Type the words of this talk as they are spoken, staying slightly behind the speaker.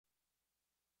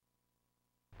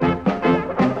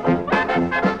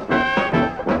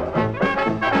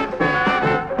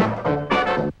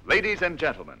Ladies and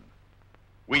gentlemen,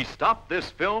 we stopped this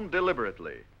film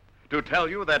deliberately to tell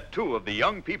you that two of the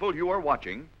young people you are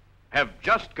watching have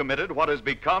just committed what has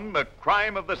become the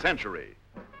crime of the century.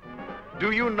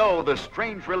 Do you know the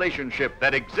strange relationship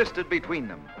that existed between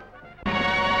them?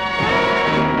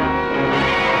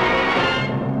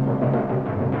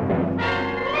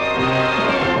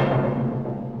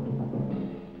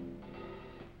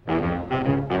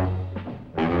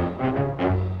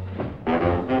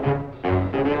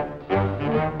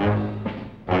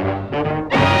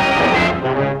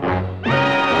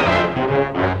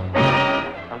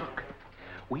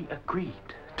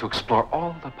 To explore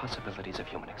all the possibilities of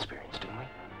human experience, didn't we?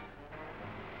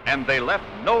 And they left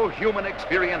no human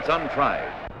experience untried.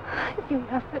 You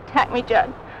have to attack me,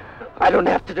 Judd. I don't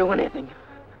have to do anything.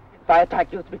 If I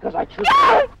attack you, it's because I choose.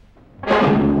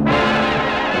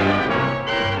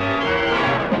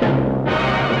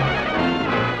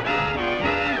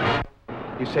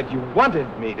 You said you wanted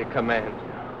me to command.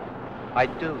 I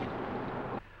do.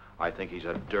 I think he's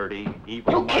a dirty,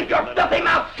 evil... You keep your filthy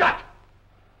mouth shut!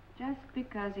 Just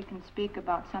because he can speak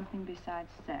about something besides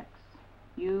sex,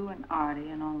 you and Artie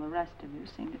and all the rest of you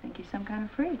seem to think he's some kind of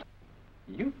freak.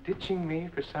 You ditching me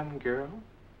for some girl?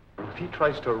 If he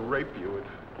tries to rape you,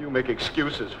 you make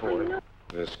excuses for it.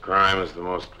 This crime is the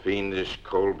most fiendish,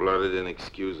 cold-blooded,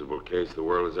 inexcusable case the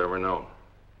world has ever known.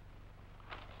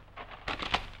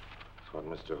 That's what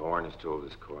Mr. Horn has told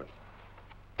his court.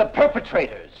 The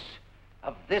perpetrators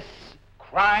of this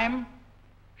crime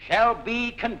shall be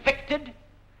convicted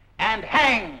and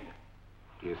hanged.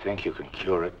 Do you think you can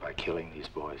cure it by killing these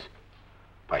boys?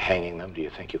 By hanging them, do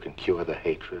you think you can cure the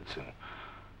hatreds and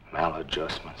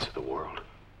maladjustments of the world?